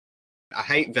I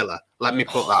hate Villa. Let me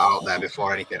put that out there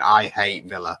before anything. I hate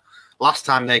Villa. Last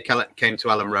time they came to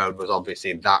Ellen Road was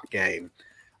obviously that game.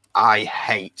 I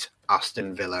hate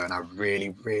Aston Villa, and I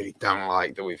really, really don't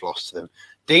like that we've lost to them.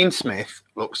 Dean Smith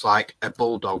looks like a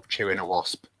bulldog chewing a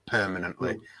wasp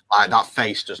permanently. Like, that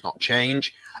face does not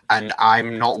change, and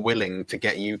I'm not willing to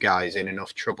get you guys in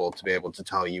enough trouble to be able to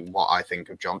tell you what I think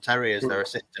of John Terry as their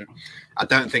assistant. I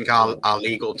don't think our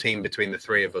legal team between the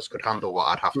three of us could handle what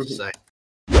I'd have to say.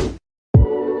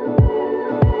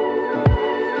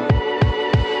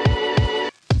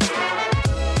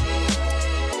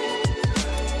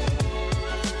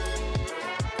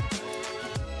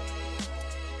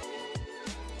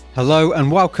 Hello and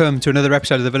welcome to another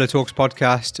episode of the Villa Talks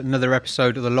podcast, another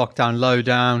episode of the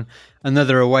Lowdown,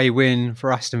 another away win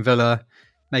for Aston Villa,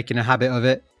 making a habit of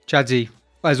it. Chadsy,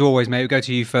 as always, mate, we'll go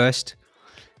to you first.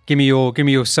 Give me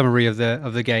your summary of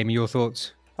the game, your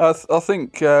thoughts. I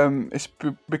think it's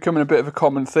becoming a bit of a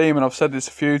common theme, and I've said this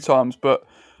a few times, but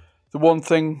the one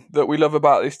thing that we love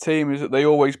about this team is that they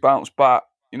always bounce back.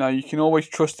 You know, you can always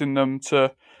trust in them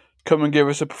to come and give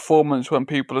us a performance when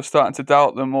people are starting to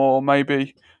doubt them, or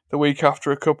maybe the week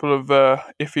after a couple of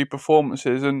iffy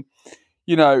performances. And,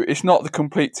 you know, it's not the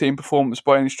complete team performance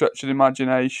by any stretch of the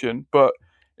imagination, but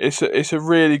it's a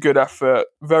really good effort,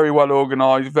 very well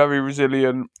organised, very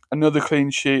resilient. Another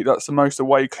clean sheet. That's the most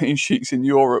away clean sheets in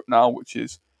Europe now, which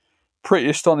is pretty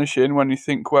astonishing when you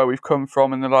think where we've come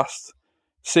from in the last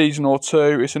season or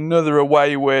two. It's another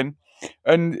away win,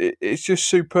 and it's just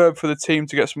superb for the team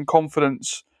to get some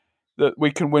confidence that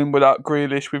we can win without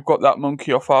Grealish. We've got that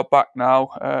monkey off our back now,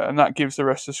 and that gives the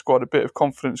rest of the squad a bit of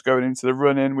confidence going into the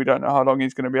run-in. We don't know how long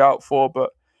he's going to be out for,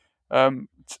 but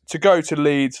to go to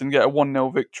Leeds and get a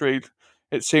 1-0 victory,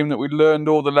 it seemed that we'd learned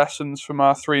all the lessons from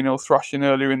our 3-0 thrashing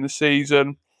earlier in the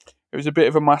season. It was a bit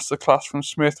of a masterclass from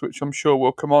Smith, which I'm sure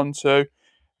we'll come on to.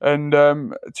 And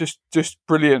just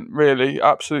brilliant, really,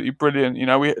 absolutely brilliant. You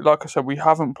know, like I said, we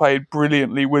haven't played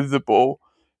brilliantly with the ball,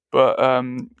 but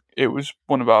it was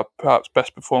one of our perhaps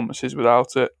best performances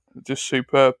without it. Just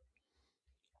superb.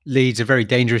 Leeds are a very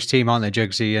dangerous team, aren't they,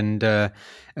 Jugsy? And it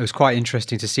was quite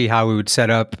interesting to see how we would set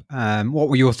up. What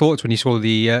were your thoughts when you saw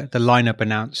the lineup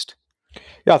announced?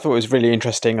 Yeah, I thought it was really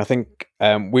interesting. I think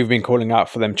we've been calling out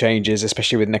for them changes,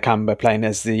 especially with Nakamba playing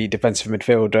as the defensive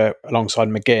midfielder alongside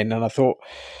McGinn. And I thought,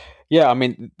 yeah, I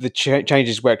mean, the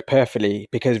changes worked perfectly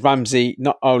because Ramsey,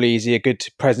 not only is he a good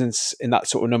presence in that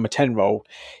sort of number 10 role,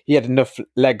 he had enough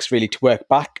legs really to work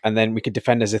back, and then we could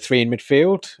defend as a 3 in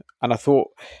midfield. And I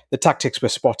thought the tactics were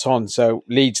spot on. So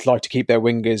Leeds like to keep their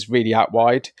wingers really out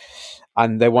wide,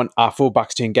 and they want our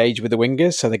fullbacks to engage with the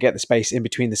wingers so they get the space in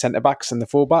between the centre-backs and the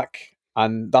fullback.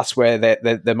 And that's where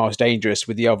they're most dangerous,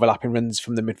 with the overlapping runs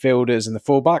from the midfielders and the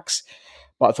fullbacks.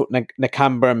 But I thought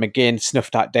Nakamba and McGinn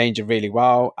snuffed out danger really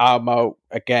well. Almo,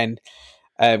 again,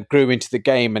 grew into the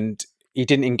game, and he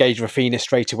didn't engage Rafinha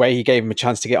straight away. He gave him a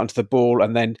chance to get onto the ball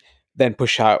and then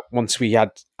push out once we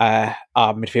had our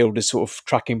midfielders sort of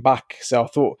tracking back. So I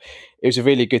thought it was a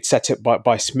really good setup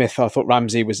by Smith. I thought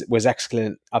Ramsey was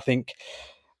excellent. I think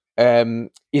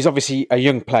he's obviously a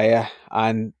young player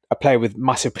and a player with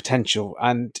massive potential.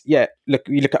 And yeah,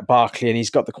 you look at Barkley and he's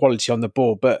got the quality on the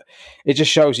ball, but it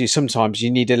just shows you sometimes you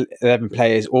need 11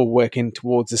 players all working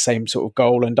towards the same sort of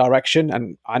goal and direction,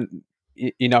 and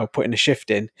you know, putting a shift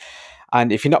in.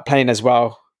 And if you're not playing as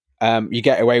well, you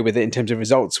get away with it in terms of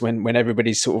results when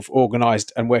everybody's sort of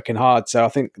organised and working hard. So I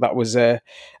think that was a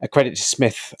credit to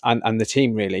Smith and the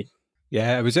team, really.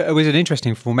 Yeah, it was an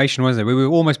interesting formation, wasn't it? We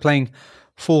were almost playing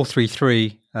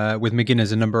 4-3-3 with McGinn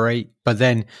as a number 8, but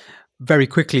then very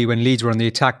quickly when Leeds were on the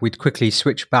attack, we'd quickly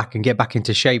switch back and get back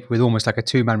into shape with almost like a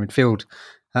 2-man midfield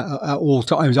at all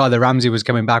times. Either Ramsey was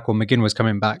coming back or McGinn was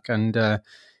coming back, and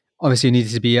obviously it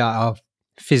needed to be at our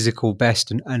physical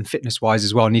best and fitness-wise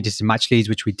as well. It needed to match Leeds,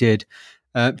 which we did.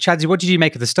 Chadsy, what did you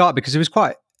make of the start? Because it was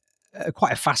quite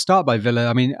a fast start by Villa.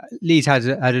 I mean, Leeds had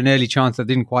an early chance that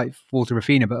didn't quite fall to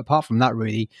Rafinha, but apart from that,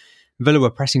 really, Villa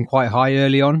were pressing quite high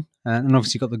early on, and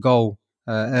obviously got the goal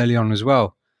early on as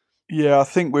well. Yeah, I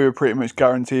think we were pretty much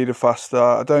guaranteed a fast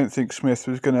start. I don't think Smith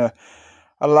was going to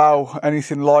allow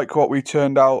anything like what we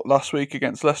turned out last week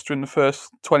against Leicester in the first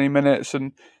 20 minutes,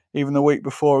 and even the week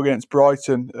before against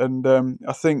Brighton. And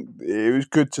I think it was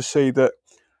good to see that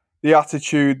the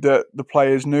attitude that the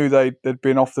players knew they'd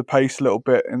been off the pace a little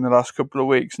bit in the last couple of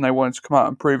weeks, and they wanted to come out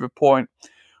and prove a point.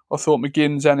 I thought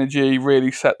McGinn's energy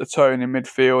really set the tone in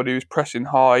midfield. He was pressing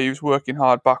high, he was working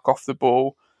hard back off the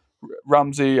ball.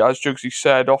 Ramsey, as Jugsy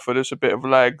said, offered us a bit of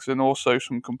legs and also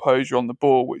some composure on the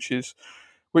ball, which is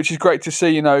which is great to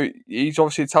see. He's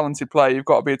obviously a talented player. You've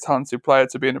got to be a talented player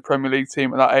to be in a Premier League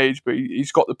team at that age, but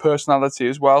he's got the personality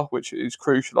as well, which is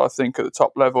crucial, I think, at the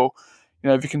top level.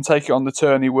 If he can take it on the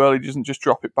turn, he will. He doesn't just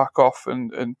drop it back off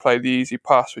and play the easy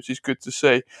pass, which is good to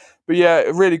see. But yeah,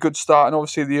 a really good start, and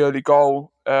obviously the early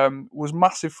goal was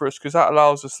massive for us because that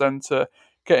allows us then to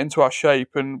get into our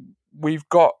shape, and we've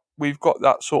got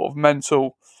that sort of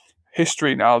mental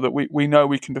history now that we know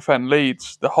we can defend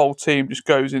Leeds. The whole team just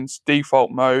goes into default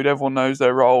mode. Everyone knows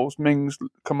their roles. Mings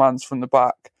commands from the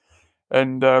back,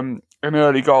 and an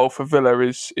early goal for Villa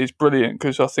is brilliant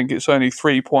because I think it's only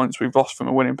 3 points we've lost from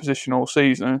a winning position all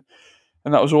season,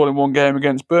 and that was all in one game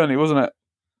against Burnley, wasn't it?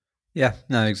 Yeah,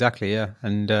 no, exactly, yeah.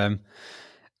 And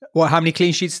how many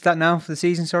clean sheets is that now for the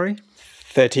season? Sorry,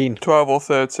 13. 12 or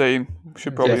 13.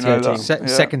 Should probably know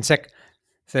 13. that.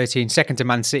 13, second to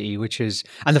Man City, which is,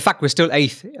 and the fact we're still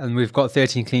 8th and we've got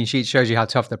 13 clean sheets shows you how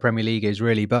tough the Premier League is,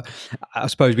 really. But I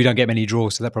suppose we don't get many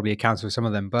draws, so that probably accounts for some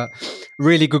of them. But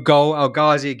really good goal. El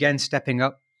Ghazi again stepping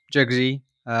up. Jugsy,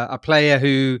 a player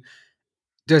who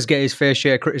does get his fair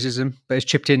share of criticism, but has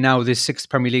chipped in now with his 6th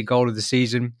Premier League goal of the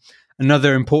season.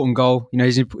 Another important goal.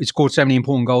 He's scored so many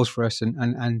important goals for us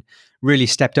and really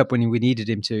stepped up when we needed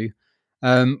him to.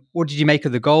 What did you make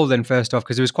of the goal then, first off?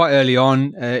 Because it was quite early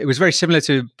on. It was very similar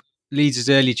to Leeds'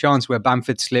 early chance where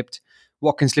Bamford slipped,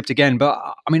 Watkins slipped again. But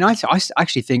I mean, I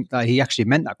actually think that he actually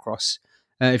meant that cross.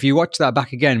 If you watch that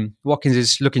back again, Watkins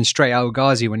is looking straight at El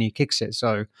Ghazi when he kicks it.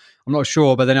 So I'm not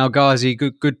sure, but then El Ghazi,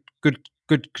 good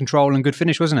control and good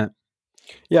finish, wasn't it?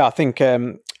 Yeah, I think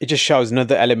it just shows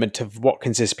another element of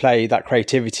Watkins' play, that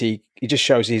creativity. He just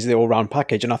shows he's the all-round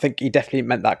package, and I think he definitely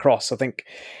meant that cross. I think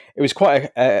it was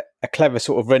quite a clever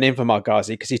sort of run in from El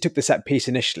Ghazi because he took the set piece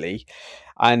initially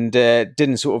and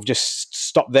didn't sort of just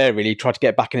stop there, really, tried to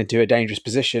get back into a dangerous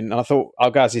position. And I thought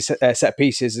El Ghazi's set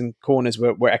pieces and corners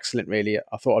were excellent, really.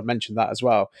 I thought I'd mention that as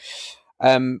well.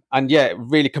 And yeah,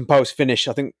 really composed finish.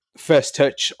 I think first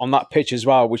touch on that pitch as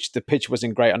well, which the pitch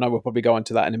wasn't great. I know we'll probably go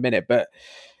into that in a minute, but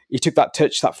he took that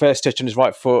first touch on his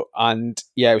right foot, and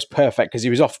yeah, it was perfect because he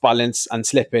was off balance and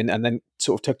slipping, and then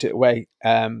sort of tucked it away.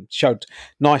 Showed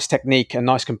nice technique and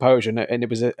nice composure, and it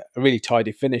was a really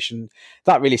tidy finish, and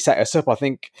that really set us up. I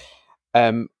think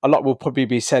a lot will probably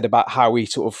be said about how we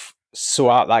sort of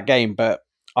saw out that game, but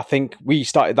I think we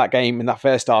started that game in that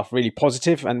first half really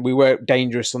positive, and we were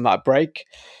dangerous on that break.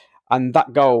 And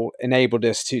that goal enabled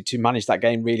us to manage that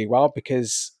game really well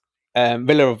because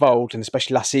Villa of old, and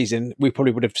especially last season, we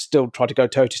probably would have still tried to go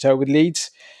toe-to-toe with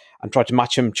Leeds and tried to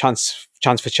match them chance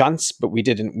for chance, but we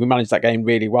didn't. We managed that game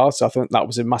really well. So I think that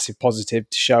was a massive positive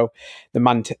to show the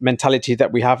mentality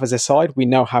that we have as a side. We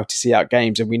know how to see out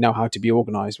games and we know how to be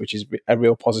organised, which is a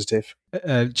real positive.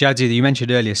 Jadzi, you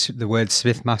mentioned earlier the word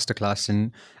Smith masterclass,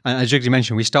 and as Jugsy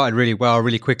mentioned, we started really well,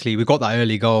 really quickly. We got that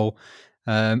early goal.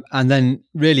 And then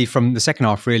really from the second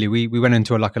half, really, we went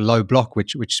into a low block,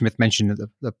 which Smith mentioned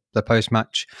at the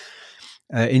post-match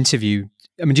interview.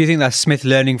 I mean, do you think that's Smith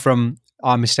learning from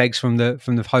our mistakes from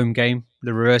the home game,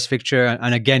 the reverse fixture,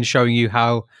 and again showing you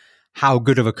how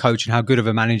good of a coach and how good of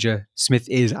a manager Smith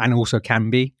is and also can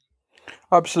be?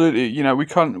 Absolutely. We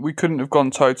couldn't have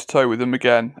gone toe to toe with them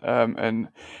again. And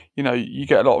you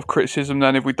get a lot of criticism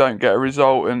then if we don't get a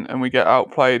result and we get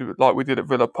outplayed like we did at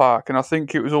Villa Park. And I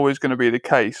think it was always going to be the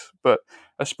case, but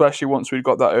especially once we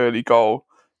got that early goal,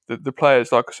 the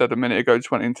players, like I said a minute ago,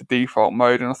 just went into default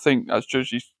mode. And I think, as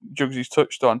Jugsy's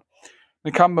touched on,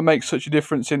 Nakamba makes such a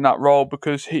difference in that role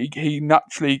because he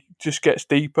naturally just gets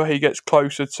deeper. He gets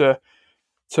closer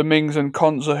to Mings and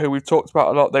Konza, who we've talked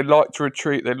about a lot. They like to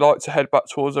retreat. They like to head back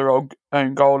towards their own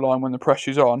goal line when the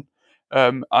pressure's on.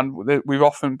 And we've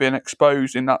often been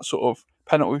exposed in that sort of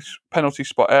penalty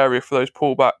spot area for those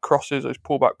pullback crosses, those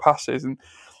pullback passes. And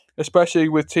especially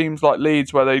with teams like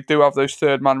Leeds, where they do have those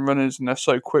third-man runners and they're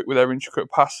so quick with their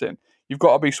intricate passing, you've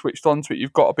got to be switched onto it.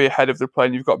 You've got to be ahead of the play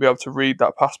and you've got to be able to read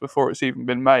that pass before it's even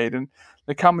been made. And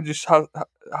the camera just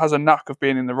has a knack of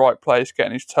being in the right place,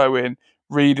 getting his toe in,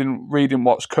 reading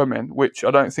what's coming, which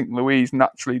I don't think Louise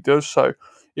naturally does. So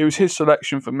it was his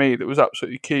selection for me that was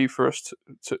absolutely key for us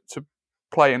to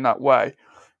play in that way.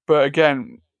 But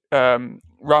again,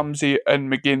 Ramsey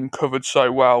and McGinn covered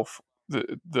so well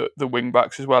the wing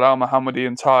backs as well. Al Mohammadi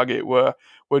and Target were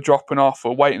dropping off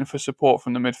or waiting for support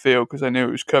from the midfield because they knew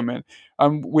it was coming,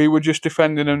 and we were just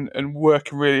defending and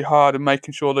working really hard and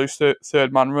making sure those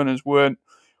third man runners weren't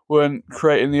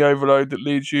creating the overload that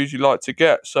Leeds usually like to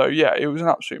get. So yeah, it was an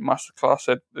absolute masterclass.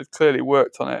 They clearly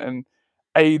worked on it and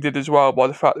aided as well by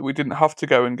the fact that we didn't have to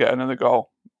go and get another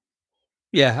goal.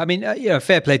 Yeah, I mean,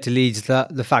 fair play to Leeds.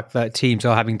 That the fact that teams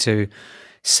are having to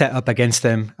set up against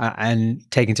them and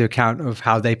take into account of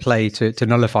how they play to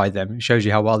nullify them. It shows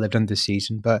you how well they've done this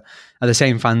season. But at the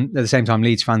same time,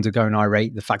 Leeds fans are going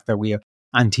irate the fact that we are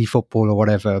anti-football or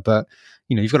whatever. But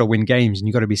you've got to win games and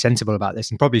you've got to be sensible about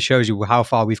this. And probably shows you how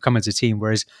far we've come as a team.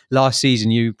 Whereas last season,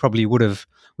 we probably would have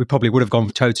gone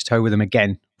toe to toe with them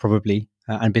again, probably.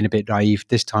 And been a bit naive.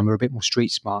 This time we're a bit more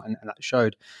street smart, and that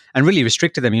showed. And really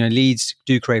restricted them. Leeds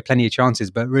do create plenty of chances,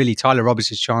 but really Tyler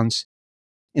Roberts' chance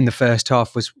in the first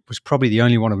half was probably the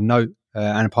only one of note,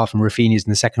 and apart from Rafinha's in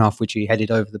the second half, which he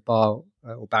headed over the bar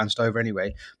or bounced over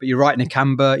anyway. But you're right,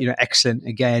 Nakamba, excellent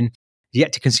again.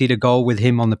 Yet to concede a goal with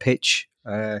him on the pitch.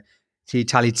 He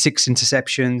tallied 6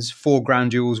 interceptions, 4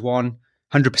 ground duels won,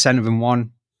 100% of them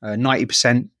won,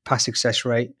 90% pass success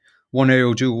rate, 1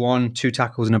 aerial duel won, 2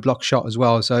 tackles and a block shot as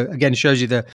well. So again, shows you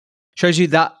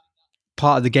that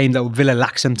part of the game that Villa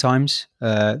lack sometimes,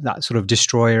 that sort of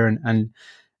destroyer and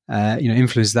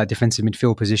influences that defensive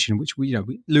midfield position, which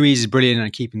Luiz is brilliant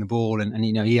at keeping the ball, and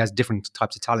he has different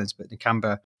types of talents, but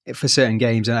Nakamba for certain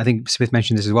games, and I think Smith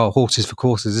mentioned this as well, horses for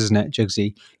courses, isn't it,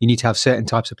 Jugsy? You need to have certain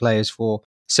types of players for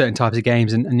certain types of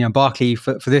games, and Barkley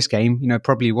for this game,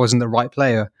 probably wasn't the right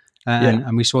player,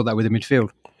 and we saw that with the midfield.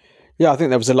 Yeah, I think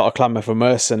there was a lot of clamour from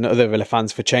us and other Villa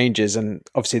fans for changes, and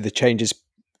obviously the changes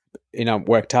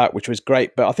worked out, which was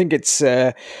great. But I think it's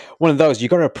one of those,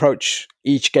 you've got to approach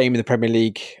each game in the Premier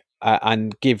League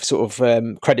and give sort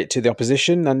of credit to the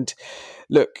opposition. And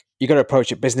look, you've got to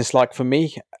approach it business-like for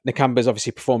me. Nakamba's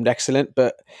obviously performed excellent,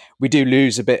 but we do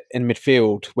lose a bit in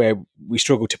midfield where we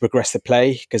struggle to progress the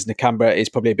play because Nakamba is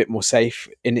probably a bit more safe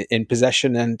in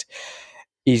possession, and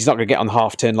he's not going to get on the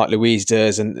half turn like Luiz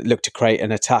does and look to create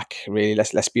an attack, really.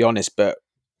 Let's be honest. But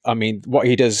I mean, what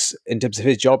he does in terms of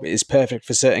his job is perfect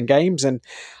for certain games. And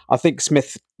I think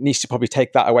Smith needs to probably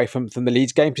take that away from the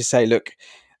Leeds game to say, look,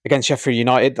 against Sheffield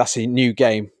United, that's a new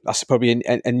game. That's probably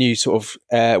a new sort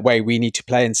of way we need to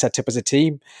play and set up as a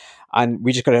team. And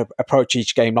we just got to approach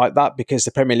each game like that because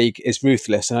the Premier League is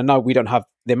ruthless. And I know we don't have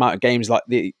the amount of games like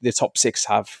the top 6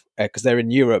 have because they're in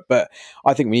Europe. But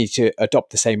I think we need to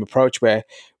adopt the same approach where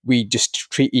we just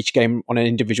treat each game on an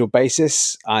individual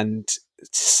basis and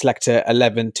select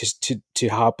 11 to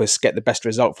help us get the best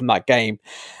result from that game.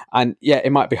 And yeah,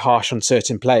 it might be harsh on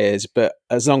certain players, but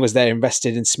as long as they're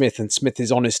invested in Smith and Smith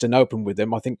is honest and open with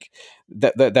them, I think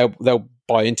that they'll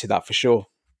buy into that for sure.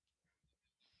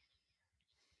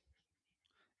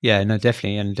 Yeah, no,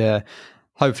 definitely. And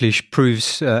hopefully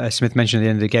proves, as Smith mentioned at the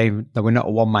end of the game, that we're not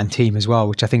a one-man team as well,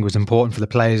 which I think was important for the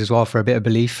players as well, for a bit of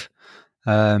belief.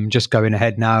 Just going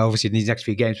ahead now, obviously in these next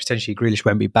few games, potentially Grealish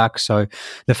won't be back. So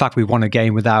the fact we won a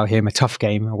game without him, a tough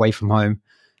game away from home,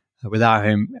 without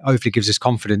him, hopefully gives us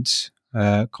confidence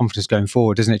going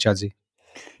forward, doesn't it, Chadsy?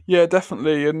 Yeah,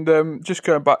 definitely. And just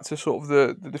going back to sort of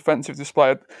the defensive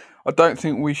display, I don't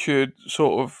think we should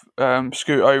sort of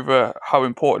scoot over how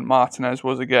important Martinez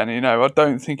was again. I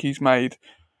don't think he's made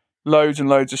loads and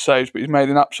loads of saves, but he's made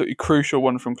an absolutely crucial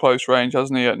one from close range,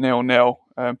 hasn't he, at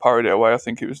 0-0, parried it away. I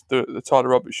think it was the Tyler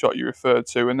Roberts shot you referred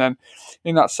to. And then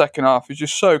in that second half, he's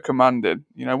just so commanding.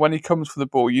 When he comes for the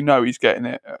ball, he's getting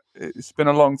it. It's been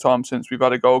a long time since we've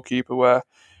had a goalkeeper where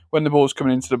when the ball's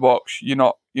coming into the box, you're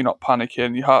not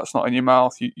panicking, your heart's not in your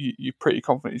mouth, you're pretty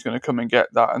confident he's going to come and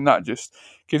get that. And that just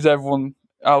gives everyone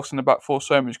else in the back four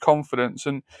so much confidence.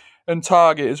 And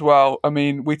Target as well. I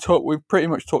mean, we've pretty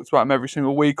much talked about him every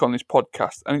single week on this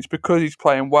podcast, and it's because he's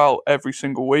playing well every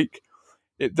single week.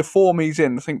 The form he's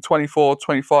in, I think 24,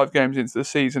 25 games into the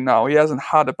season now, he hasn't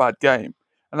had a bad game,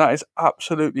 and that is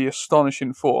absolutely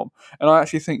astonishing form. And I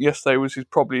actually think yesterday was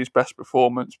probably his best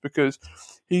performance because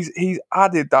he's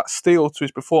added that steel to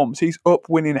his performance. He's up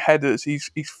winning headers.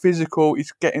 He's physical.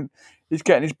 He's getting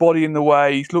his body in the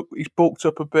way. He's bulked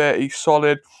up a bit. He's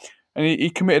solid. And he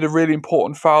committed a really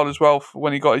important foul as well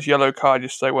when he got his yellow card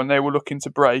yesterday when they were looking to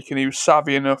break, and he was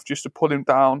savvy enough just to pull him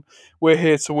down. We're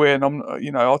here to win.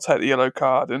 I'll take the yellow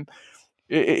card, and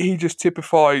he just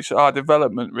typifies our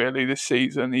development really this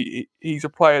season. He's a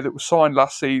player that was signed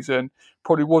last season,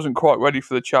 probably wasn't quite ready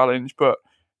for the challenge, but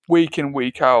week in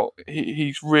week out,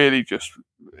 he's really just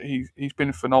he's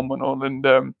been phenomenal,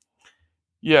 and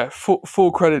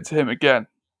full credit to him again.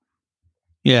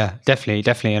 Yeah,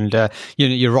 definitely, and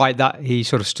you're right that he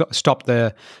sort of stopped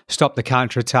the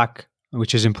counter attack,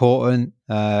 which is important.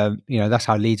 That's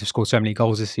how Leeds have scored so many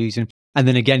goals this season. And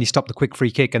then again, he stopped the quick free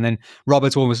kick, and then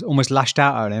Roberts almost lashed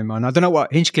out at him. And I don't know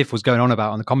what Hinchcliffe was going on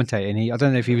about on the commentator. And I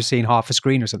don't know if he was seeing half a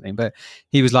screen or something, but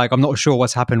he was like, "I'm not sure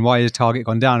what's happened. Why has the target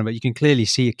gone down?" But you can clearly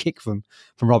see a kick from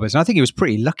Roberts, and I think he was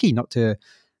pretty lucky not to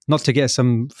get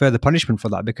some further punishment for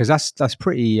that, because that's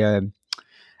pretty.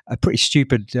 A pretty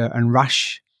stupid and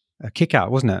rash kick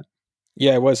out, wasn't it?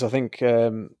 Yeah, it was. I think.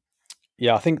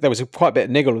 I think there was quite a bit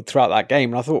of niggle throughout that game,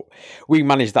 and I thought we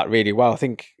managed that really well. I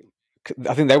think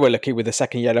they were lucky with the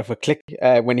second yellow for Click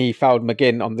when he fouled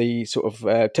McGinn on the sort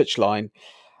of touch line.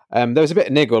 There was a bit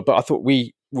of niggle, but I thought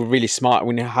we were really smart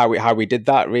when how we did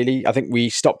that. Really, I think we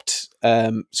stopped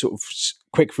sort of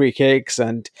quick free kicks,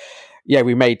 and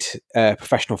we made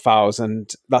professional fouls,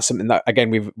 and that's something that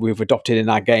again we've adopted in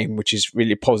our game, which is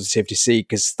really positive to see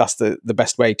because that's the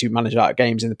best way to manage our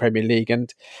games in the Premier League.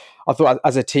 And I thought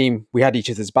as a team we had each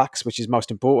other's backs, which is most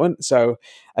important. So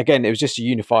again, it was just a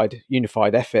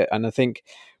unified effort, and I think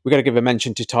we've got to give a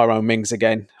mention to Tyrone Mings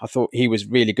again. I thought he was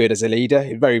really good as a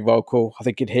leader, very vocal. I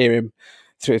think you'd hear him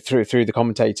through the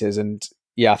commentators, and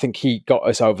I think he got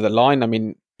us over the line. I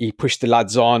mean, he pushed the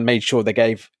lads on, made sure they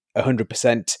gave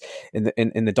 100%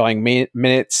 in the dying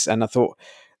minutes, and I thought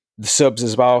the subs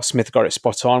as well. Smith got it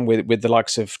spot on with the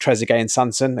likes of Trezeguet and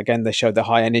Sanson. Again, they showed the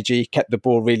high energy, kept the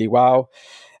ball really well,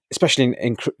 especially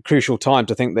in crucial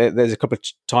times. I think there's a couple of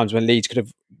times when Leeds could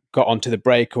have got onto the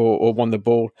break or won the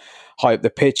ball high up the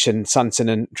pitch, and Sanson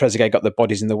and Trezeguet got the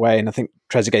bodies in the way. And I think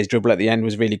Trezeguet's dribble at the end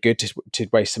was really good to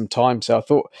waste some time. So I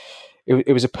thought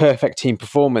it was a perfect team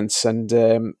performance,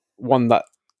 and one that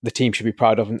the team should be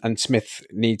proud of, and Smith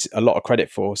needs a lot of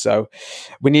credit for. So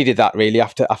we needed that really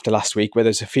after last week, where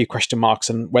there's a few question marks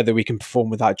on whether we can perform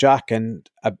without Jack, and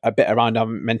a bit around our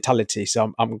mentality.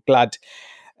 So I'm glad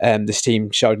this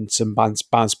team showed some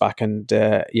bounce back, and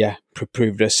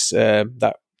proved us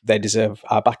that they deserve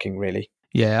our backing really.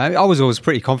 Yeah, I was always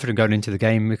pretty confident going into the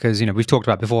game because we've talked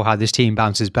about before how this team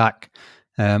bounces back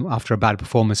after a bad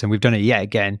performance, and we've done it yet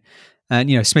again.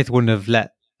 And Smith wouldn't have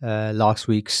let last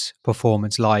week's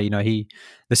performance lie.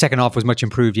 The second half was much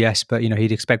improved, yes, but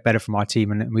he'd expect better from our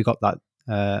team, and we got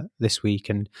that this week,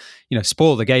 and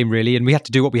spoil the game really. And we had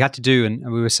to do what we had to do,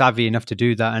 and we were savvy enough to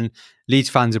do that. And Leeds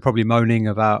fans are probably moaning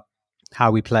about how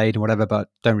we played and whatever, but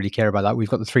don't really care about that. We've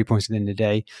got the 3 points at the end of the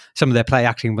day. Some of their play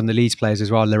acting from the Leeds players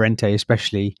as well, Llorente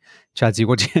especially. Chadsy,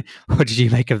 what did you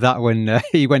make of that when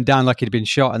he went down like he'd been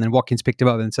shot, and then Watkins picked him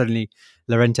up, and suddenly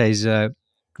Llorente's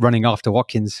running after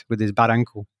Watkins with his bad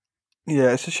ankle?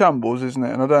 Yeah, it's a shambles, isn't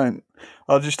it? And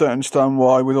I just don't understand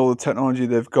why, with all the technology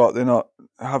they've got, they're not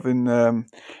having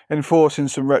enforcing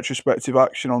some retrospective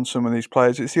action on some of these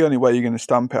players. It's the only way you're going to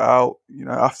stamp it out.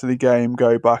 After the game,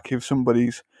 go back if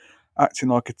somebody's acting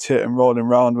like a tit and rolling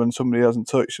around when somebody hasn't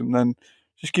touched them, then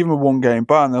just give them a 1-game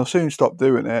ban. They'll soon stop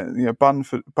doing it.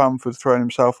 Bamford throwing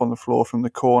himself on the floor from the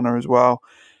corner as well.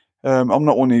 I'm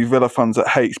not one of these Villa fans that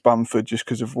hates Bamford just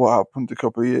because of what happened a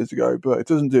couple of years ago, but it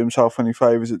doesn't do himself any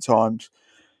favours at times.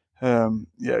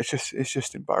 It's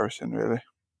just embarrassing, really.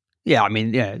 Yeah, I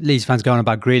mean, Leeds fans going on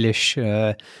about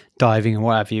Grealish diving and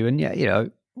what have you,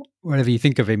 and whatever you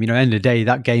think of him, end of the day,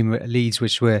 that game at Leeds,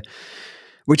 which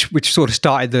sort of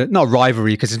started the not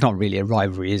rivalry, because it's not really a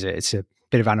rivalry, is it? It's a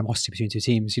bit of animosity between two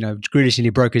teams. Grealish nearly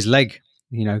broke his leg.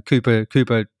 Cooper,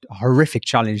 a horrific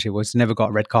challenge. It was, never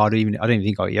got a red card. I don't even think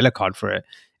he got a yellow card for it.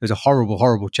 It was a horrible,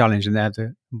 horrible challenge, and they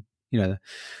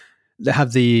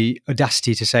have the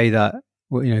audacity to say that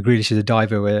Grealish is a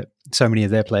diver, where so many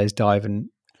of their players dive and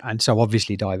so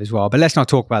obviously dive as well. But let's not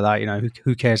talk about that.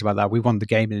 Who cares about that? We won the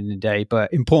game in the day,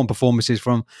 but important performances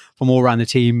from all around the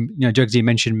team. Jugsy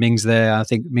mentioned Mings there. I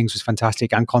think Mings was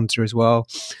fantastic, and Conter as well.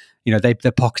 They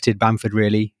pocketed Bamford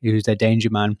really, who's their danger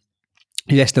man.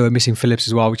 Yes, they were missing Phillips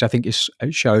as well, which I think is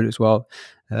showed as well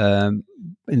in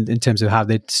terms of how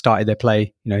they started their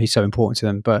play. He's so important to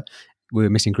them, but we were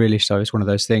missing Grealish, so it's one of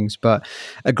those things. But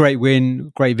a great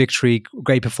win, great victory,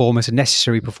 great performance, a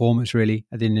necessary performance really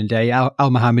at the end of the day. Al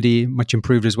Mohammadi much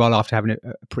improved as well after having a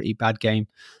pretty bad game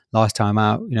last time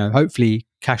out. Hopefully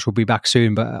Cash will be back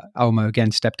soon, but Almo again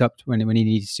stepped up when he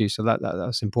needed to, so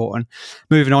that's important.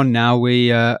 Moving on now,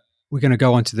 we're going to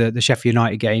go on to the Sheffield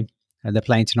United game. They're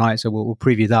playing tonight, so we'll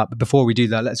preview that. But before we do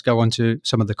that, let's go on to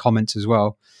some of the comments as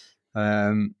well.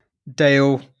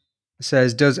 Dale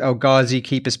says, does El Ghazi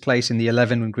keep his place in the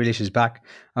 11 when Grealish is back?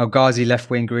 El Ghazi left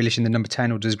wing, Grealish in the number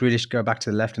 10, or does Grealish go back to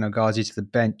the left and El Ghazi to the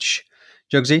bench?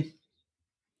 Jugsy?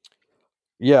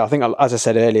 Yeah, I think, as I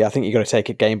said earlier, I think you've got to take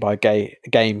it game by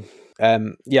game.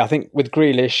 I think with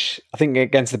Grealish, I think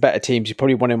against the better teams, you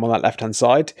probably want him on that left-hand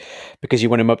side because you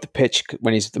want him up the pitch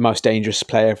when he's the most dangerous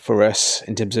player for us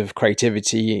in terms of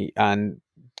creativity and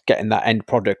getting that end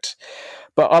product.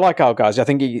 But I like our guys. I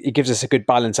think he gives us a good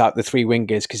balance out the three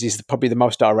wingers because he's probably the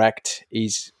most direct.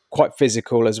 He's quite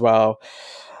physical as well.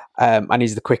 And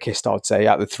he's the quickest, I would say,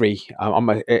 out of the three.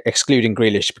 I'm excluding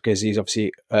Grealish because he's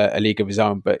obviously a league of his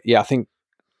own. But yeah, I think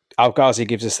Al Ghazi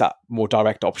gives us that more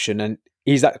direct option, and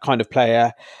he's that kind of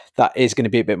player that is going to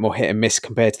be a bit more hit and miss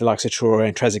compared to the likes of Traore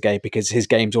and Trezeguet, because his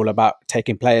game's all about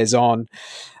taking players on,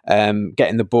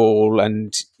 getting the ball,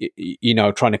 and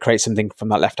trying to create something from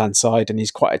that left hand side. And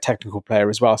he's quite a technical player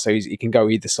as well, so he can go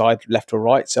either side, left or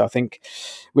right. So I think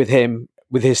with him,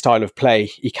 with his style of play,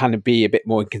 he can be a bit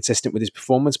more inconsistent with his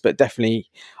performance, but definitely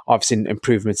I've seen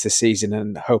improvements this season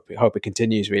and hope it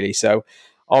continues, really. So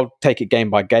I'll take it game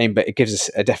by game, but it gives us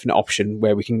a definite option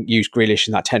where we can use Grealish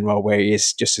in that 10 role where he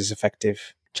is just as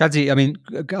effective. Chadsy, I mean,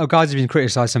 guys have been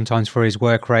criticised sometimes for his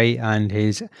work rate and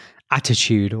his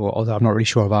attitude, although I'm not really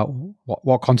sure about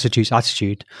what constitutes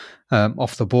attitude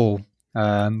off the ball.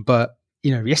 But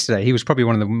yesterday he was probably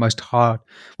one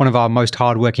of our most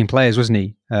hard-working players, wasn't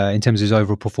he? In terms of his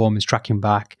overall performance, tracking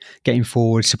back, getting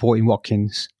forward, supporting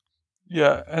Watkins.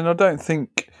 Yeah, and I don't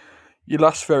think you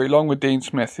last very long with Dean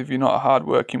Smith if you're not a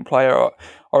hard-working player.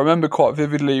 I remember quite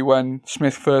vividly when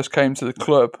Smith first came to the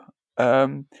club.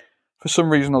 For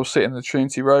some reason, I was sitting in the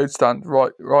Trinity Road stand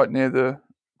right near the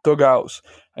dugouts,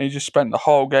 and he just spent the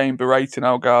whole game berating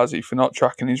El Ghazi for not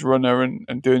tracking his runner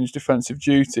and doing his defensive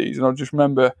duties. And I just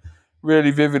remember really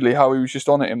vividly how he was just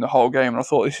on at him the whole game. And I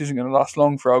thought, this isn't going to last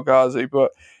long for El Ghazi,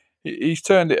 but he's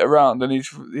turned it around, and his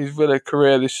Villa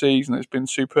career this season has been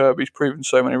superb. He's proven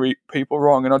so many people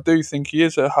wrong, and I do think he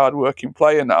is a hard-working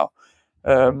player now.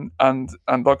 And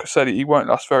like I said, he won't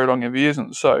last very long if he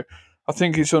isn't. So I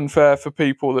think it's unfair for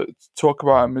people that talk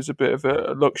about him as a bit of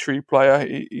a luxury player.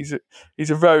 He's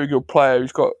a very good player.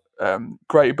 He's got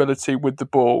great ability with the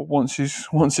ball. Once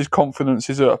his confidence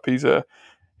is up, he's a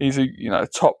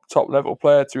top level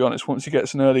player, to be honest. Once he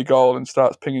gets an early goal and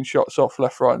starts pinging shots off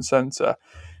left, right, and centre,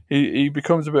 he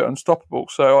becomes a bit unstoppable.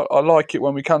 So I like it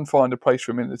when we can find a place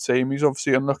for him in the team. He's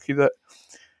obviously unlucky that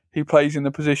he plays in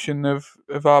the position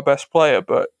of our best player,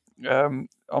 but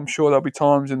I'm sure there'll be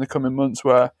times in the coming months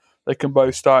where they can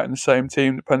both start in the same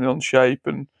team, depending on shape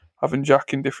and having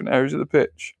Jack in different areas of the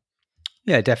pitch.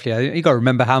 Yeah, definitely. You got to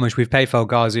remember how much we've paid for El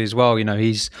Ghazi as well.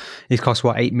 He's cost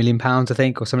 £8 million, I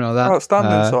think, or something like that.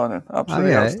 Outstanding signing,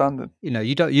 absolutely outstanding.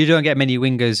 You don't get many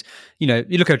wingers. You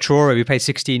look at Traore, we paid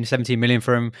 16, 17 million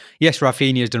for him. Yes,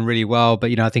 Rafinha's done really well,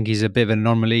 but I think he's a bit of an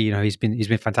anomaly. He's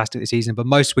been fantastic this season. But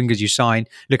most wingers you sign,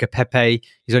 look at Pepe,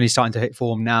 he's only starting to hit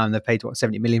form now, and they've paid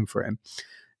 70 million for him.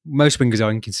 Most wingers are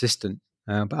inconsistent.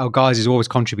 But El Ghazi has always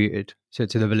contributed to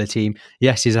the Villa team.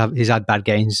 Yes, he's had bad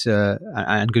games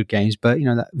and good games, but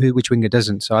which winger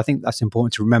doesn't? So I think that's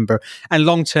important to remember. And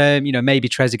long term, maybe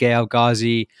Trezeguet, El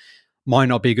Ghazi might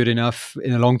not be good enough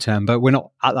in the long term, but we're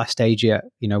not at that stage yet.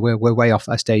 We're way off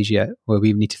that stage yet where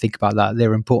we need to think about that.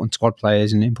 They're important squad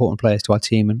players and important players to our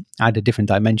team and add a different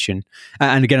dimension.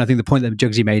 And again, I think the point that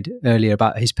Jugsy made earlier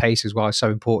about his pace as well is so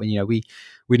important.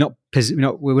 We're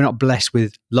not blessed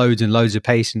with loads and loads of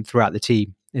pace throughout the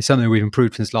team. It's something we've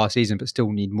improved since last season, but still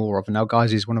need more of. And now,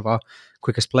 guys, is one of our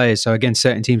quickest players. So again,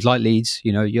 certain teams like Leeds,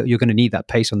 you're going to need that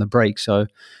pace on the break. So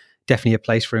definitely a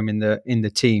place for him in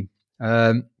the team.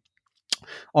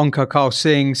 Onka Carl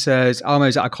Singh says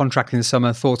Almo's out of contract in the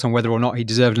summer. Thoughts on whether or not he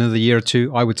deserved another year or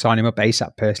two? I would sign him up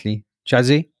ASAP personally.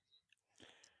 Jazzy?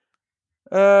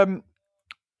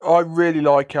 I really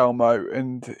like Elmo,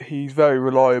 and he's very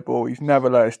reliable. He's never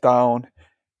let us down.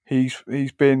 He's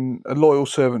been a loyal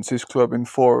servant to his club in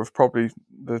four of probably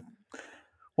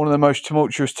one of the most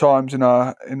tumultuous times in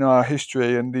our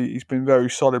history, and he's been a very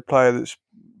solid player that's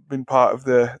been part of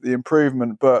the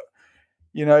improvement. But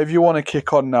if you want to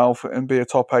kick on now and be a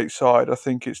top 8 side, I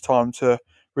think it's time to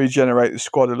regenerate the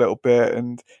squad a little bit.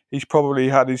 And he's probably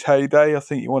had his heyday. I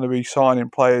think you want to be signing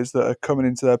players that are coming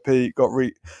into their peak, got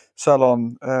sell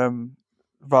on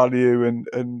value,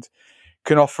 and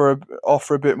can offer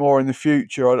a bit more in the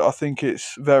future. I think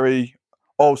it's very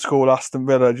old school Aston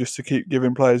Villa just to keep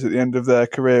giving players at the end of their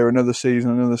career another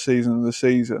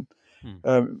season.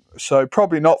 So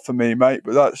probably not for me, mate,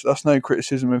 but that's no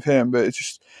criticism of him, but it's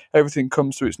just everything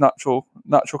comes to its natural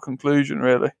conclusion,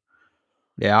 really.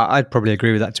 Yeah, I'd probably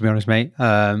agree with that, to be honest, mate.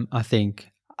 I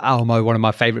think Almo, one of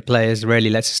my favourite players, rarely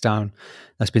lets us down.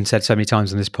 That's been said so many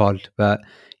times on this pod, but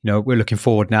we're looking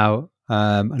forward now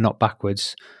and not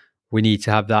backwards. We need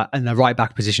to have that, and the right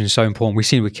back position is so important. We've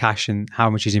seen with Cash and how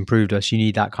much he's improved us. You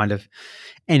need that kind of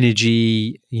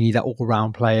energy. You need that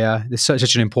all-round player. There's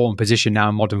such an important position now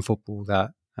in modern football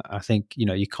that I think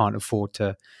you can't afford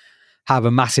to have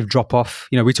a massive drop off.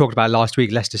 We talked about last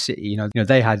week Leicester City.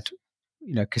 They had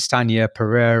Castagna,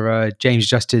 Pereira, James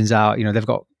Justin's out. They've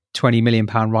got £20 million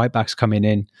right backs coming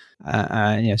in,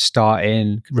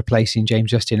 starting, replacing James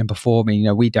Justin and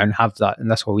performing. We don't have that, and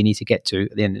that's what we need to get to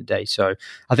at the end of the day. So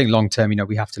I think long term,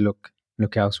 we have to look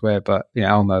elsewhere. But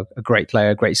Elmo, a great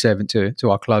player, a great servant to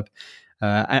our club.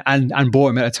 and bought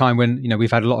him at a time when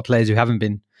we've had a lot of players who've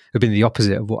been the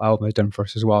opposite of what Almo's done for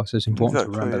us as well. So it's important to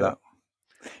remember that.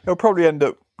 He'll probably end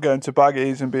up going to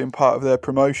Baggies and being part of their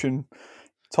promotion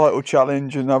title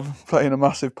challenge and playing a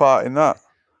massive part in that.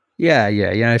 Yeah.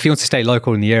 If he wants to stay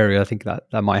local in the area, I think that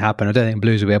might happen. I don't think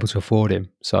Blues will be able to afford him,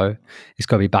 so it's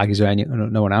got to be Baggies or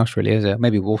no one else really, is it?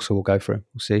 Maybe Walsall will go for him.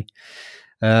 We'll see.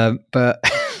 But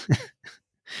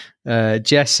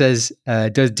Jess says,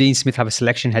 does Dean Smith have a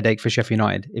selection headache for Sheffield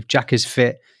United? If Jack is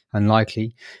fit,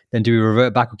 unlikely, then do we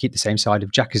revert back or keep the same side?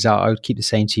 If Jack is out, I would keep the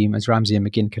same team, as Ramsey and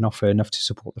McGinn can offer enough to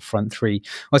support the front three.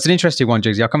 Well, it's an interesting one,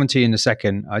 Jigsy. I'll come to you in a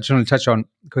second. I just want to touch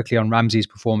quickly on Ramsey's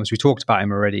performance. We talked about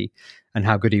him already and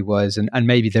how good he was, and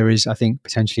maybe there is, I think,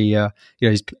 potentially,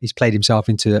 he's played himself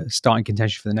into starting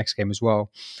contention for the next game as well.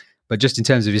 But just in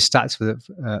terms of his stats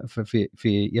for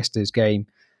yesterday's game,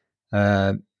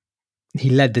 he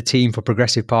led the team for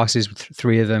progressive passes with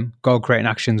 3 of them, goal creating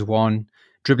actions 1,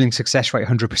 dribbling success rate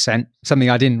 100%, something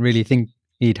I didn't really think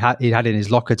he'd had in his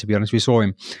locker, to be honest. We saw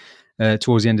him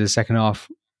towards the end of the second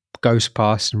half, ghost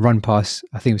pass and run pass,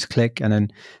 I think it was click, and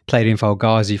then played in for El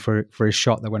Ghazi for his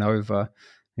shot that went over.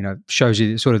 Shows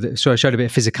you showed a bit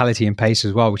of physicality and pace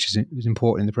as well, which is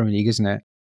important in the Premier League, isn't it?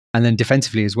 And then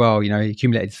defensively as well, he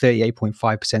accumulated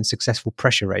 38.5% successful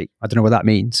pressure rate. I don't know what that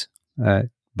means,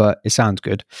 but it sounds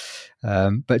good.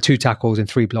 But 2 tackles and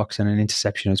 3 blocks and an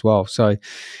interception as well. So,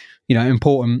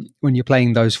 important when you're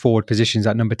playing those forward positions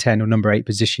at number 10 or number 8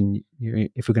 position.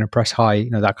 If we're going to press high,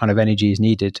 that kind of energy is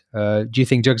needed. Do you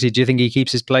think, Jugsy, he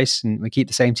keeps his place and we keep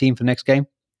the same team for the next game?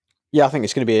 Yeah, I think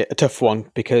it's going to be a tough one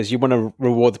because you want to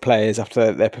reward the players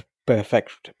after their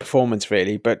perfect performance,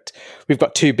 really. But we've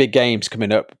got 2 big games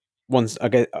coming up. One's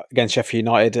against Sheffield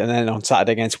United and then on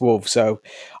Saturday against Wolves. So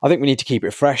I think we need to keep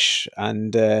it fresh.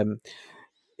 And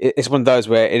it's one of those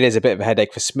where it is a bit of a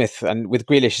headache for Smith. And with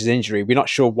Grealish's injury, we're not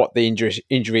sure what the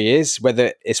injury is,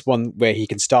 whether it's one where he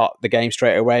can start the game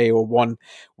straight away or one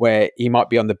where he might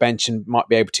be on the bench and might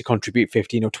be able to contribute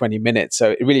 15 or 20 minutes.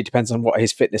 So it really depends on what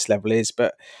his fitness level is.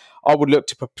 But I would look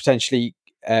to potentially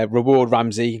reward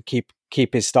Ramsey,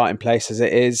 keep his starting place as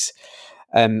it is.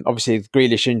 Obviously, the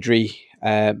Grealish injury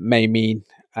may mean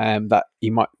that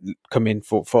he might come in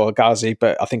for Ghazi,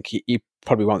 but I think he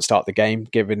probably won't start the game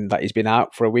given that he's been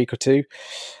out for a week or 2.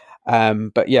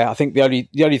 But yeah, I think the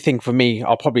only thing for me,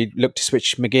 I'll probably look to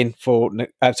switch McGinn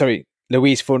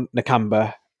Louise for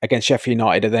Nakamba against Sheffield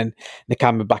United, and then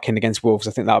Nakamba back in against Wolves.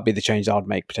 I think that would be the change I'd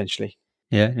make potentially.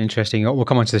 Yeah, interesting. We'll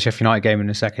come on to the Sheffield United game in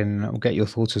a second. We'll get your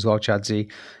thoughts as well,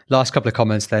 Chadsy. Last couple of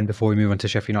comments then before we move on to the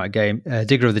Sheffield United game.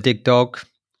 Digger of the Dig Dog,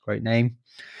 great name.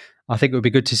 I think it would be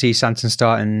good to see Sanson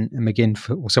start and McGinn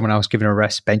or someone else given a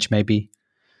rest, bench maybe.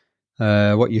 What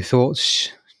are your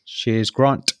thoughts? Cheers,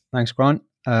 Grant. Thanks, Grant.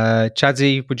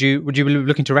 Chadsy, would you be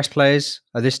looking to rest players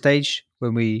at this stage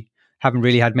when we haven't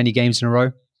really had many games in a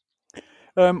row?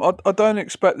 I don't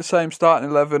expect the same starting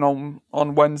 11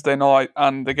 on Wednesday night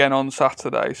and again on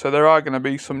Saturday. So there are going to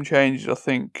be some changes, I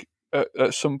think,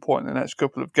 at some point in the next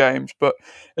couple of games. But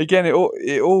again, it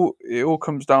all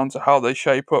comes down to how they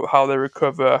shape up, how they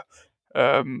recover.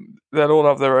 They'll all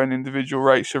have their own individual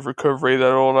rates of recovery.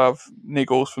 They'll all have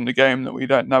niggles from the game that we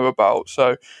don't know about.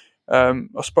 So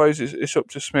I suppose it's up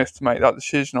to Smith to make that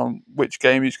decision on which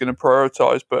game he's going to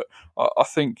prioritise. But I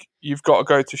think you've got to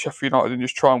go to Sheffield United and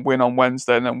just try and win on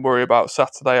Wednesday and then worry about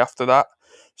Saturday after that.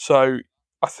 So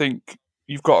I think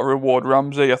you've got to reward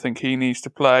Ramsey. I think he needs to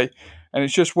play. And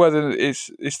it's just whether it's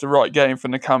the right game for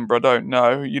Nakamba, I don't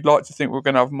know. You'd like to think we're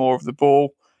going to have more of the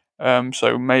ball.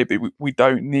 So maybe we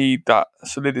don't need that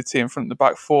solidity in front of the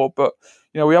back 4. But,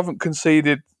 we haven't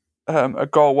conceded a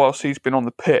goal whilst he's been on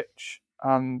the pitch.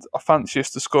 And I fancy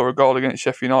us to score a goal against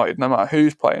Sheffield United, no matter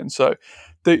who's playing. So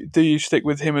do you stick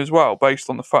with him as well, based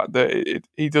on the fact that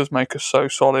he does make us so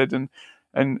solid and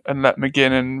let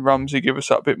McGinn and Ramsey give us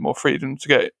that bit more freedom to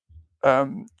get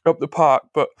up the park?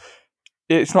 But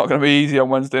it's not going to be easy on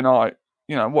Wednesday night.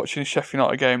 Watching the Sheffield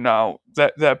United game now,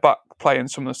 they're back playing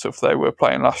some of the stuff they were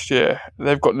playing last year.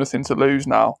 They've got nothing to lose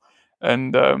now.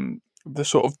 And the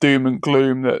sort of doom and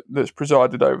gloom that's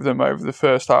presided over them over the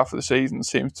first half of the season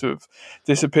seems to have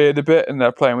disappeared a bit, and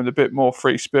they're playing with a bit more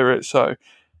free spirit. So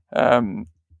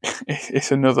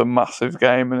it's another massive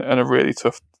game and a really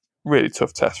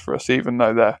tough test for us, even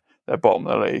though they're bottom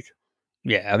of the league.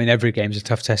 Yeah, I mean, every game's a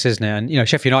tough test, isn't it? And,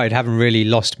 Sheffield United haven't really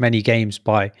lost many games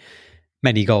by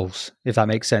many goals, if that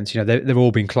makes sense. They've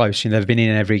all been close. They've been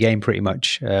in every game pretty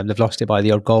much. They've lost it by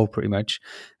the odd goal pretty much.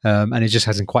 And it just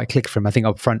hasn't quite clicked for them. I think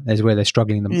up front is where they're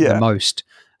struggling the most.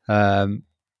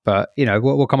 But,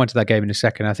 we'll come on to that game in a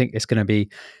second. I think it's going to be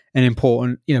an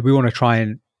important, we want to try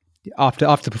and after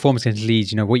the performance against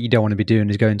Leeds, what you don't want to be doing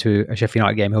is going to a Sheffield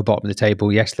United game who are bottom of the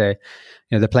table. Yes, they're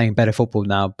playing better football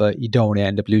now, but you don't want to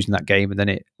end up losing that game, and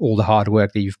then all the hard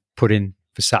work that you've put in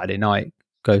for Saturday night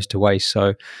goes to waste.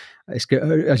 So it's good,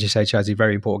 as you say, Chazzy,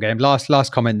 very important game.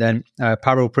 Last comment then.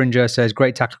 Parol Pringer says,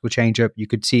 great tactical change-up. You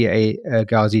could see a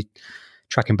Ghazi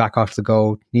tracking back after the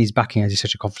goal. Needs backing as he's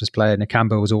such a confidence player.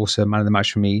 Nakamba was also man of the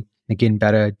match for me. McGinn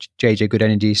better. JJ good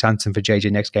energy. Sanson for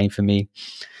JJ next game for me.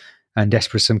 And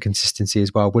desperate some consistency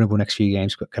as well. Winnable next few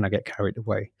games, but can I get carried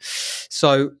away?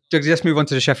 So, Jugsy, let's move on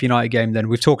to the Sheffield United game then.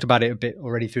 We've talked about it a bit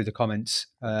already through the comments.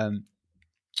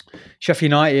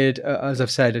 Sheffield United, as I've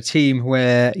said, a team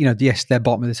where, yes, they're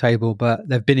bottom of the table, but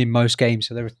they've been in most games.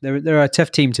 So they're a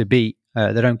tough team to beat.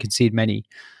 They don't concede many,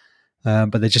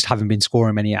 but they just haven't been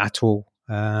scoring many at all.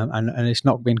 And it's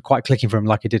not been quite clicking for them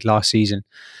like it did last season.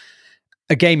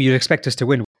 A game you'd expect us to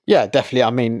win. Yeah, definitely.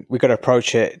 I mean, we've got to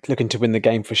approach it looking to win the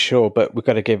game for sure, but we've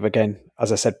got to give, again,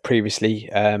 as I said previously,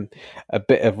 a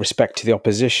bit of respect to the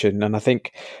opposition. And I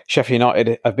think Sheffield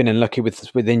United have been unlucky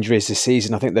with injuries this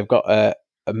season. I think they've got a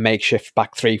makeshift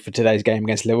back three for today's game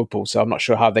against Liverpool, so I'm not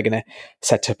sure how they're going to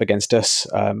set up against us.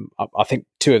 I think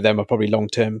two of them are probably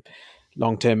long-term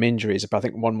injuries, but I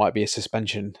think one might be a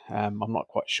suspension. I'm not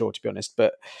quite sure, to be honest.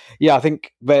 But yeah, I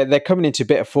think they're coming into a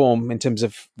bit of form in terms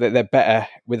of they're better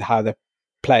with how they're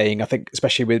playing. I think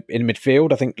especially in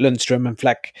midfield, I think Lundstrom and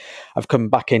Fleck have come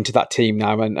back into that team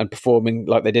now and performing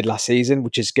like they did last season,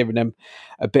 which has given them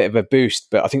a bit of a boost.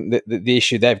 But I think that the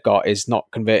issue they've got is not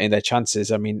converting their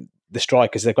chances. I mean, the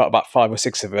strikers, they've got about 5 or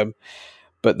 6 of them,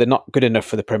 but they're not good enough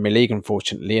for the Premier League,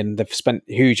 unfortunately. And they've spent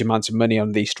huge amounts of money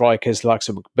on these strikers, like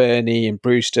McBurney and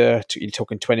Brewster. You're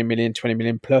talking 20 million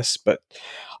plus. But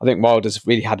I think Wilder's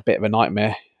really had a bit of a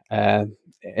nightmare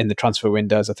in the transfer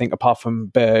windows. I think apart from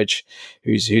Burge,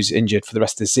 who's injured for the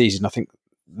rest of the season, I think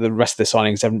the rest of the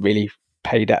signings haven't really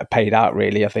paid out.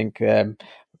 Really, I think. I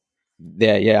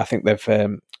think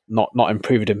they've not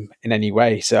improved him in any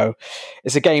way. So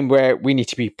it's a game where we need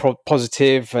to be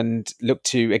positive and look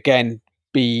to again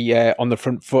be on the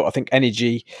front foot. I think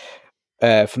energy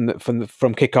from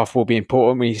kickoff will be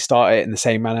important. We start it in the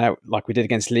same manner like we did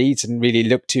against Leeds and really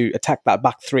look to attack that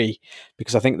back three,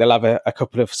 because I think they'll have a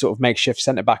couple of sort of makeshift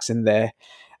centre backs in there,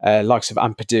 likes of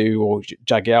Ampadu or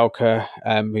Jagielka,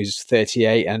 who's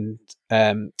 38,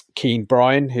 and Keane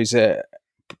Bryan, who's a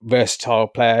versatile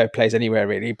player who plays anywhere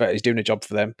really, but he's doing a job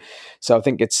for them. So I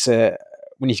think it's we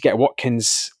need to get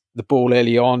Watkins the ball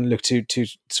early on, look to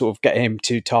sort of get him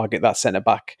to target that centre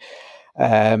back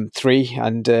three,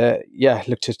 and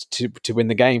look to win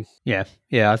the game. Yeah,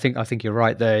 I think you're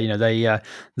right there.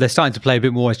 They're starting to play a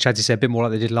bit more, as Chadsy said, a bit more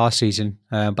like they did last season.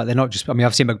 But they're not just. I mean,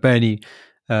 I've seen McBurney.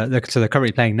 They're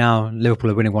currently playing now.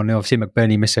 Liverpool are winning 1-0. I've seen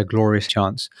McBurney miss a glorious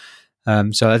chance.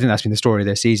 So I think that's been the story of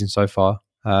their season so far.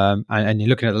 And you're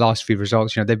looking at the last few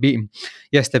results. They're beating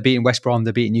West Brom,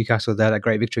 they're beating Newcastle. They had a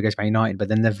great victory against Man United, but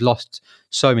then they've lost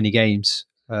so many games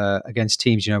against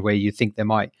teams where you think they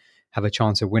might have a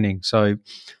chance of winning. So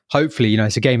hopefully,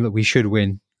 it's a game that we should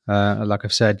win. Like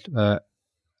I've said,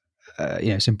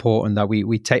 it's important that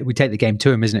we take the game to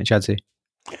them, isn't it, Chadsy?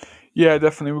 Yeah,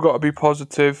 definitely. We've got to be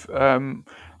positive.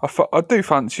 I do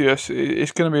fancy us.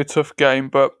 It's going to be a tough game,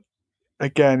 but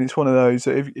again, it's one of those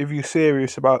that if you're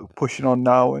serious about pushing on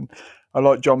now, and I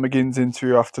like John McGinn's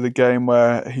interview after the game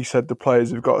where he said the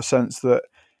players have got a sense that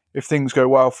if things go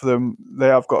well for them, they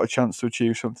have got a chance to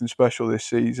achieve something special this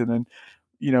season. And,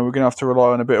 we're going to have to rely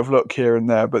on a bit of luck here and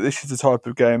there. But this is the type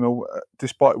of game,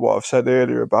 despite what I've said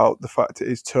earlier about the fact it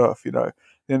is tough, at the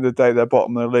end of the day, they're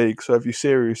bottom of the league. So if you're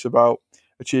serious about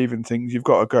achieving things, you've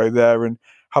got to go there and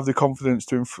have the confidence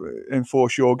to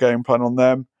enforce your game plan on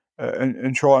them.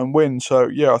 And try and win. So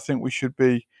I think we should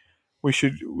be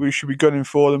gunning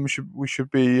for them. We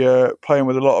should be playing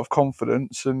with a lot of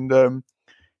confidence and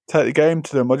take the game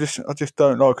to them. I just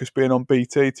don't like us being on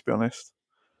BT, to be honest.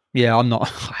 Yeah, I'm not.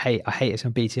 I hate it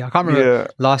on BT. I can't remember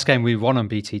last game we won on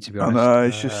BT, to be honest. I know,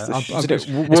 it's just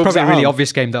it's probably a really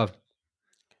obvious game though.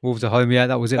 Wolves at home, yeah,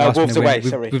 that was it. Wolves away,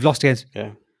 sorry. We've lost against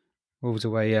Wolves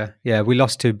away, yeah. We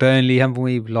lost to Burnley, haven't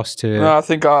we? We lost to... No, I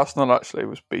think Arsenal actually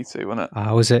was BT, wasn't it?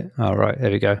 Ah, was it? Oh, right,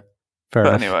 there we go. Fair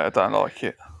enough. Anyway, I don't like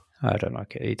it. I don't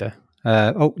like it either.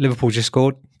 Liverpool just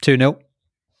scored 2-0.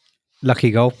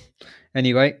 Lucky goal.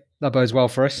 Anyway, that bodes well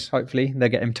for us. Hopefully, they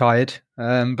get him tired.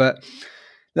 But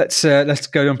let's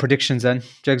go on predictions then.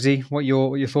 Jugsy, what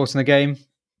are your thoughts on the game?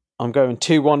 I'm going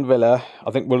 2-1 Villa.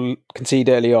 I think we'll concede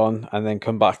early on and then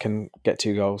come back and get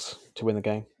 2 goals to win the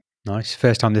game. Nice.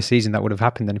 First time this season that would have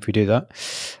happened then if we do that.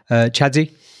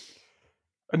 Chadsy?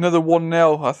 Another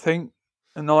 1-0, I think.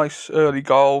 A nice early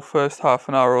goal, first half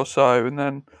an hour or so, and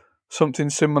then something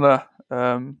similar.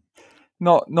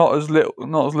 not as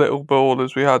little ball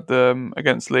as we had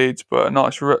against Leeds, but a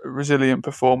nice resilient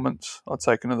performance. I'd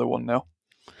take another 1-0.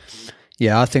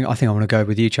 Yeah, I think I want to go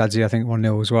with you, Chadsy. I think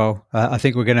 1-0 as well. I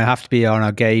think we're going to have to be on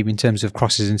our game in terms of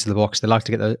crosses into the box. They like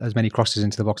to get as many crosses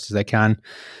into the box as they can,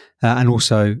 and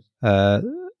also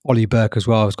Ollie Burke as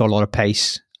well has got a lot of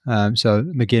pace. So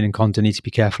McGinn and Conte need to be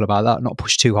careful about that, not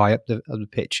push too high up the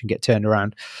pitch and get turned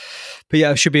around. But yeah,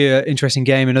 it should be an interesting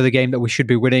game, another game that we should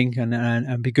be winning,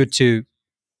 and be good to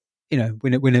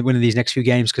win these next few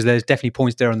games, because there's definitely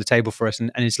points there on the table for us,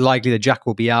 and it's likely that Jack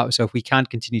will be out. So if we can't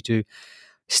continue to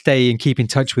stay and keep in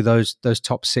touch with those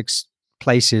top 6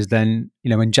 places, then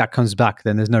when Jack comes back,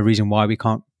 then there's no reason why we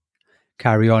can't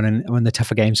carry on. And when the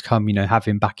tougher games come, have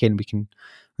him back in, we can.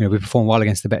 We perform well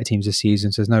against the better teams this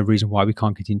season, so there's no reason why we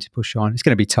can't continue to push on. It's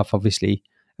going to be tough, obviously.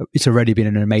 It's already been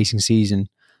an amazing season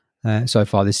so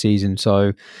far this season.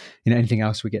 So, anything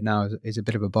else we get now is a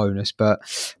bit of a bonus. But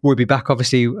we'll be back,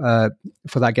 obviously,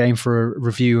 for that game for a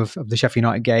review of the Sheffield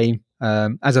United game.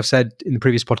 As I've said in the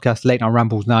previous podcast, Late Night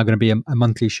Ramble is now going to be a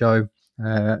monthly show,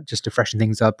 just to freshen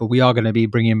things up. But we are going to be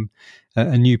bringing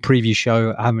a new preview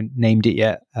show. I haven't named it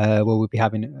yet. Where we'll be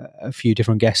having a few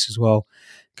different guests as well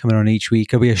coming on each week.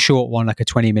 It'll be a short one, like a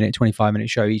 20-minute, 25-minute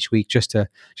show each week, just to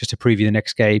preview the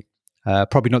next game.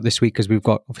 Probably not this week because we've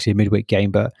got obviously a midweek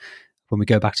game, but when we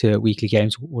go back to weekly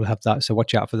games, we'll have that. So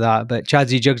watch out for that. But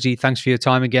Chadsy, Jugsy, thanks for your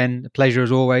time again. A pleasure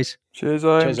as always. Cheers,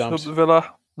 James. Up the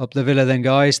Villa. Up the Villa then,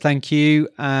 guys. Thank you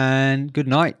and good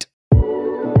night.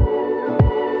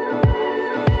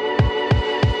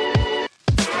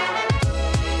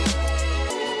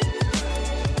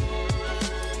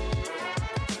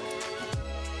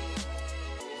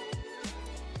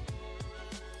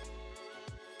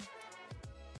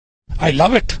 I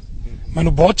love it.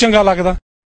 ਮੈਨੂੰ ਬਹੁਤ ਚੰਗਾ ਲੱਗਦਾ